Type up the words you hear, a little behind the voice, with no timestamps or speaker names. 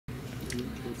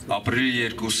ապրիլի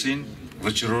 2-ին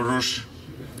վճռորոշ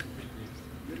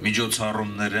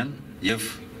միջոցառումներ են եւ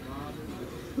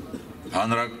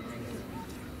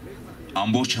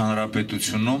ամբողջ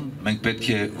հանրապետությունում մենք պետք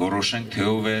է որոշենք, թե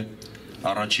ով է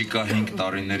առաջիկա 5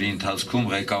 տարիների ընթացքում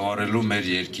ղեկավարելու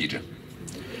մեր երկիրը։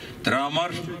 Դրա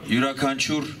համար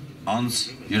յուրաքանչյուր անձ,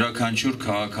 յուրաքանչյուր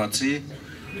քաղաքացի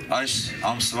այս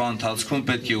ամսվա ընթացքում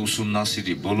պետք է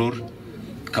ուսումնասիրի բոլոր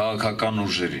քաղաքական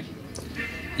ուժերին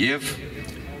եւ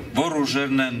որ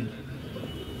ուժերն են,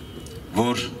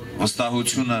 որ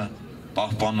վստահությունը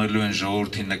պահպանելու են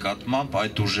ժողովրդի նկատմամբ,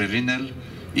 այդ ուժերին էլ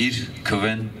իր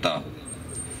քվեն տա։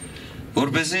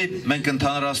 Որպեսզի մենք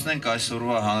ընդհանրացնենք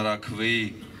այսօրվա հանրաքվեի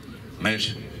մեր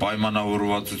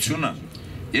պայմանավորվածությունը,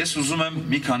 ես ուզում եմ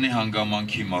մի քանի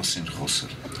հանգամանքի մասին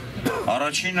խոսել։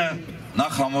 Առաջինը,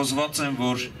 նախ համոզված եմ,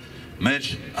 որ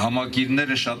մեր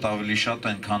համակիրները շատ ավելի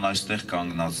շատ են, քան այստեղ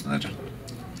կանգնածները։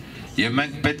 Եվ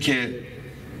մենք պետք է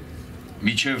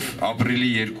մինչև ապրիլի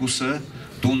 2-ը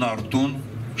տուն առ տուն,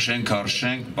 շենք առ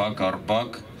շենք, բակ առ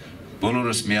բակ,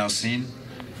 բոլորս միասին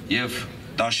եւ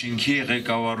դաշինքի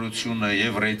ղեկավարությունը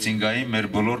եւ ռեյտինգային մեր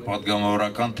բոլոր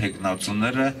պատգամավորական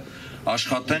տեխնացուները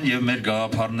աշխատեն եւ մեր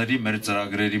գաղափարների, մեր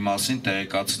ծրագրերի մասին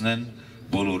տեղեկացնեն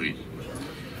բոլորին։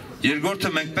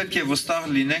 Երկրորդը, մենք պետք է վստահ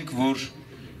լինենք, որ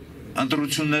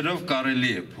ընտրություններով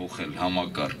կարելի է փոխել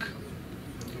համակարգ։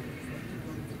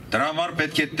 Դրա համար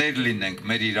պետք է տեր լինենք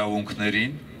մեր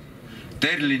իրավունքներին,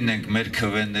 տեր լինենք մեր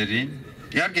քվեներին։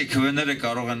 Իհարկե քվեները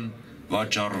կարող են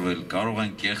վաճառվել, կարող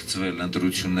են կեղծվել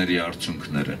ընտրությունների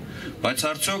արդյունքները, բայց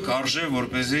արդյոք արժե,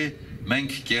 որպեսզի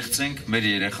մենք կեղծենք մեր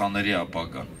երեխաների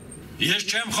ապագան։ Ես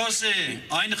չեմ խոսի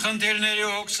այն խնդիրների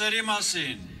ու հոգսերի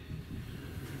մասին,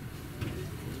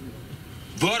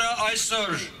 որը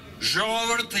այսօր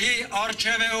ժողովրդի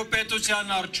առջև է ու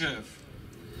պետության առջև։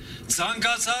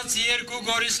 Ցանկացած երկու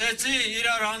գորիսեցի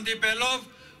իրար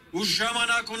հանդիպելով ու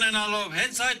ժամանակ ունենալով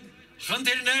հենց այդ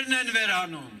խնդիրներն են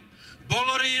վերանում,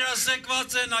 բոլորը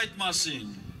իրազեկված են այդ մասին։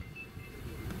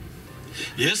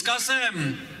 Ես կասեմ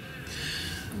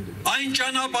այն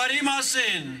ճանապարհի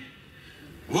մասին,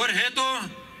 որ հետո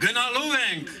գնալու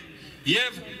ենք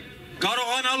եւ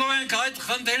կարողանալու ենք այդ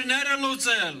խնդիրները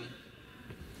լուծել։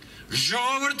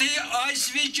 Ժողովրդի այս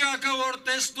վիճակը, որ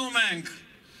տեսնում ենք,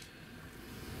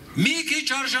 մի քիչ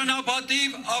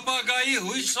արժանապատիվ ապագայի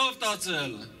հույսով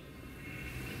տածել։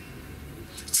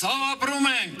 Ցավ ապրում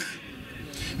ենք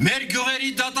մեր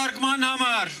գյուղերի դատարկման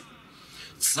համար,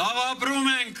 ցավ ապրում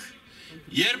ենք,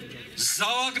 երբ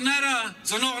զավակները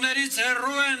ծնողներից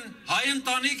հեռու են, հայ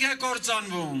ընտանիք է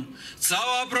կործանվում,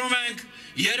 ցավ ապրում ենք,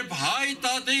 երբ հայ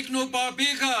տատիկն ու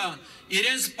պապիկը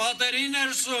իրենց պատերի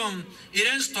ներսում,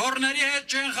 իրենց թոռների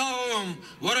հետ չեն խաղում,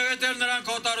 որովհետև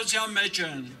նրանք օտարության մեջ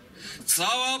են։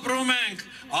 Ցավ ապրում ենք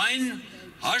այն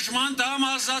հաշմանդամ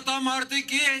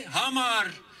ազատամարտիկի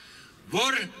համար,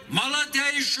 որ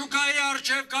Մալաթիայի շուկայի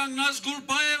առջև կանգնած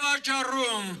գուլպա է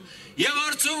վաճառում եւ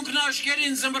արդյունքն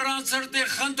աչքերին զմռան ցրտի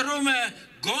խնդրում է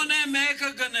գոնե մեկը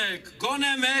գնեք,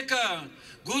 գոնե մեկը,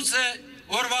 գուցե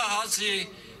օրվա հացի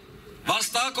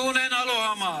վաստակ ունենալու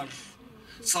համար։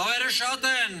 Ցավերը շատ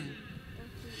են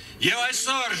եւ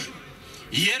այսօր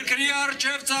երկրի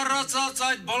առջև ծառացած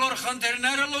այդ բոլոր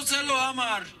խնդիրները լուծելու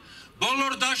համար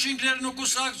բոլոր դաշինքներն ու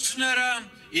կուսակցությունները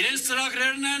իրենց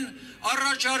ծրագրերն են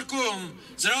առաջարկում,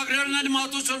 ծրագրերն են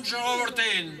մատուցում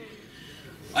ժողովրդին։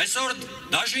 Այսօր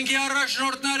դաշինքի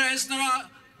առաջնորդները հենց նրա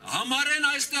համար են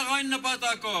այստեղ այն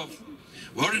նպատակով,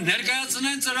 որ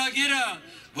ներկայացնեն ծրագիրը,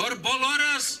 որ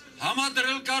բոլորս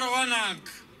համադրել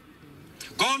կարողանանք,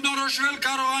 կողմնորոշվել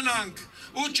կարողանանք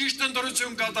ու ճիշտ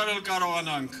ընտրություն կատարել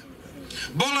կարողանանք։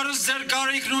 Բոլորս ձեր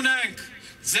կարիքն ունենք,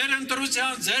 ձեր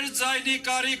ընտրության, ձեր ձայնի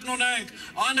կարիքն ունենք,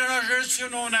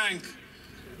 անհրաժեշտություն ունենք։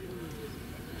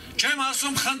 Չեմ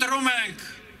ասում խնդրում ենք,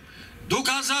 դուք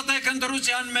ազատ եք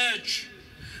ընտրության մեջ,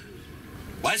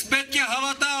 բայց պետք է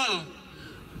հավատալ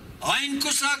այն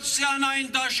կուսակցության,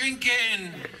 այն դաշինքին,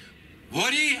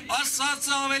 որի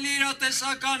ասածը ավելի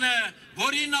իրատեսական է,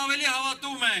 որին ավելի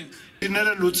հավատում ենք։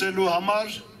 Իրները լուծելու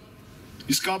համար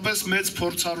իսկապես մեծ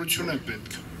փորձառություն է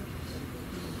պետք։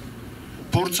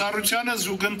 Փորձառությանը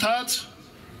զուգընթաց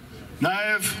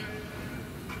նաև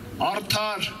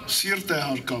արդար սիրտ է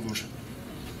հարկավոր։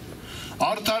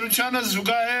 Արդարությանը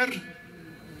զուգահեռ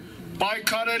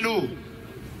պայքարելու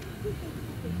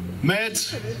մեծ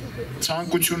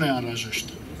ցանկություն է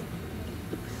անհրաժեշտ։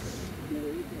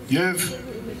 Եվ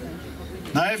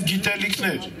նաև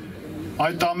գիտելիքներ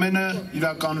այդ ամենը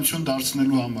իրականություն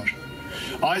դարձնելու համար։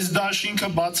 Այս դաշինքը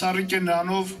բացառիկ է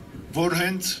նրանով, որ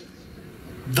հենց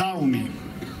դա ունի։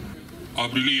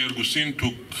 Ապրիլի 2-ին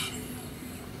դուք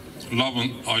լավ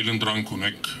այլընտրանք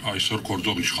ունեք այսօր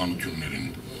գործող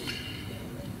իշխանություններին։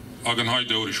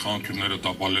 ակնհայտ է, որ իշխանությունները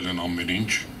տապալել են ամեն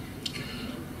ինչ,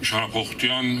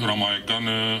 իշխանափոխության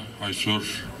հրամայականը այսօր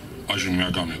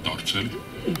այժմյական է դարձել,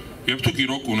 եւ դուք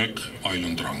իրոք ունեք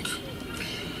այլընտրանք։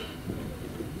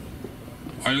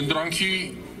 Այլընտրանքի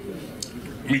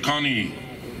մի քանի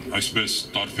այսպես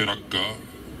տարբերակ կա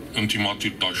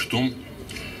ինտիմատիվ դաշտում,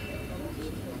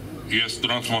 ես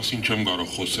դրանց մասին չեմ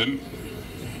կարող խոսել,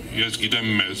 ես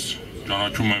գիտեմ մեզ,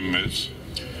 ճանաչում եմ մեզ,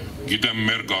 գիտեմ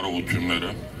մեր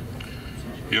կարողությունները,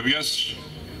 եւ ես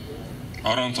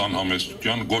առանց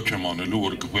անհամեստության գոչ եմ անելու,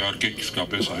 որ կվերարկեք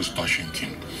իսկապես այս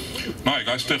դաշինքին։ Նայեք,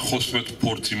 այստեղ խոսվեց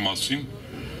փորձի մասին,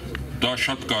 դա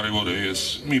շատ կարևոր է, ես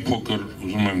մի փոքր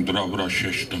ուզում եմ դրա վրա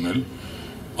շեշտ դնել,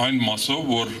 այն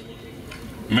մասով, որ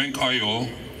մենք այո,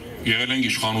 եղել ենք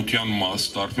իշխանության մաս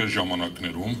տարբեր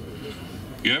ժամանակներում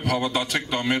եւ հավատացեք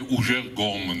դա մեր ուժեղ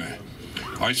կողմն է։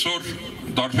 Այսօր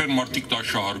տարբեր մարդիկ դա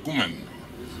շահարկում են,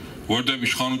 որտեղ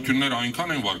իշխանությունները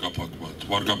այնքան են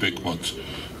վարկաբեկված,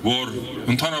 որ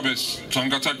ընդհանրապես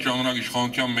ցանկացած ժամանակ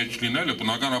իշխանության մեջ լինելը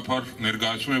բնականաբար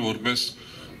ներկայացվում է որպես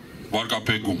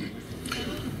վարկաբեկում։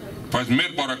 Բայց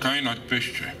մեր բարակային այդպես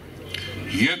չէ։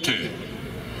 Եթե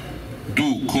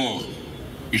դու քո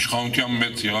իշխանության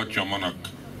մեջ եղած ժամանակ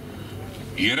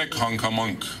 3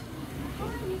 անգամանք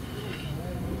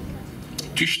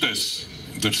ճիշտ ես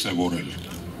դրսևորել,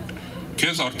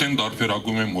 քեզ արդեն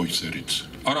տարբերակում է մոյսերից։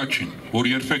 Առաջին, որ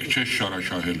երբեք չես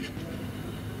շարաշահել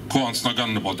քո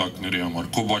անձնական նպատակների համար,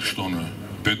 քո պաշտոնը,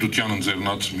 պետության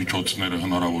ընձեռնած միջոցները,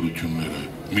 հնարավորությունները,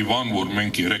 մի բան, որ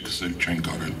մենք 3-ս էլ չենք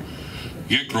արել։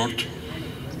 Երկրորդ,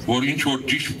 որ ինչ որ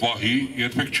ճիշտ պահի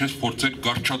երբեք չես փորձել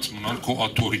կարճած մնալ քո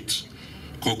աթորից։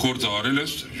 Քո գործը արել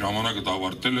ես, ժամանակը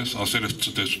ավարտել ես, ասել ես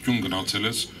ցտեսություն գնացել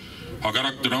ես,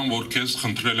 հակառակ դրան, որ քեզ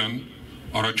խնդրել են,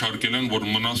 առաջարկել են, որ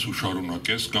մնաս ու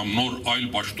շարունակես կամ նոր այլ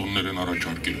պաշտոններ են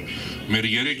առաջարկել։ Մեր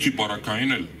 3-ի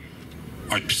բարակային էլ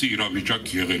այդպիսի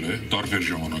իրավիճակ եղել է տարբեր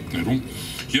ժամանակներում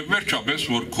եւ վերջապես,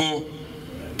 որ քո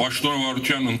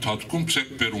պաշտոնավարության ընթացքում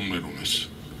ցերկ բերումներ ունես,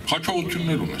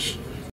 հաջողություններ ունես։